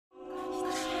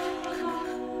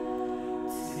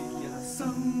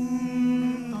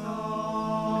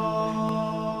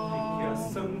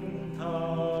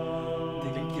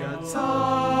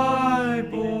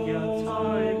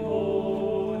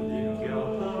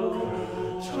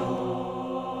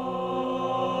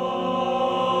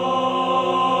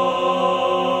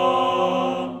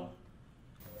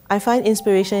I find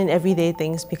inspiration in everyday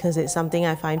things because it's something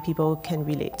I find people can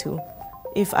relate to.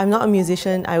 If I'm not a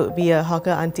musician, I would be a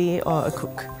hawker auntie or a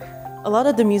cook. A lot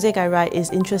of the music I write is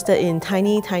interested in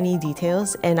tiny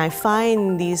details, and I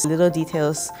find these little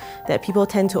details that people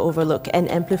tend to overlook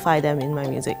and amplify them in my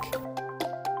music.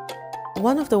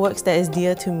 One of the works that is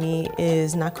dear to me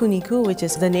is Naku Niku, which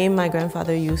is the name my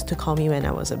grandfather used to call me when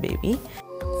I was a baby.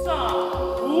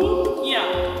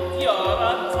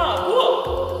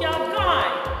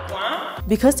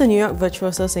 Because the New York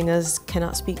virtuoso singers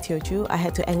cannot speak Teochew, I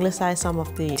had to anglicize some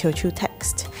of the Teochew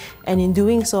text. And in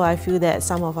doing so, I feel that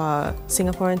some of our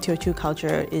Singaporean Teochew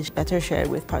culture is better shared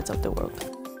with parts of the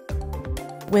world.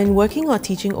 When working or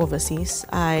teaching overseas,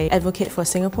 I advocate for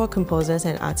Singapore composers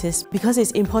and artists because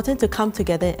it's important to come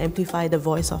together and amplify the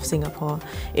voice of Singapore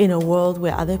in a world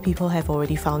where other people have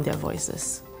already found their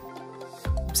voices.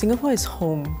 Singapore is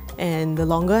home, and the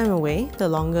longer I'm away, the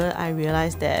longer I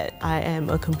realize that I am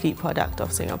a complete product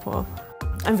of Singapore.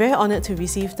 I'm very honoured to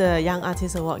receive the Young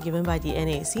Artist Award given by the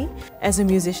NAC. As a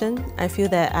musician, I feel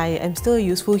that I am still a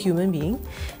useful human being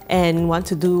and want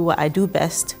to do what I do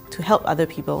best to help other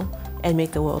people and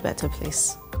make the world a better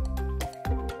place.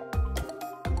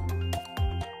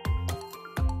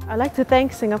 I'd like to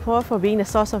thank Singapore for being the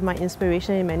source of my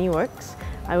inspiration in many works.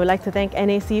 I would like to thank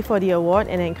NAC for the award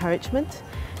and encouragement.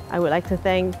 I would like to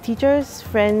thank teachers,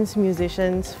 friends,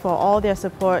 musicians for all their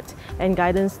support and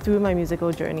guidance through my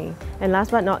musical journey. And last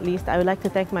but not least, I would like to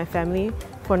thank my family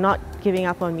for not giving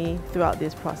up on me throughout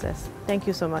this process. Thank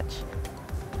you so much.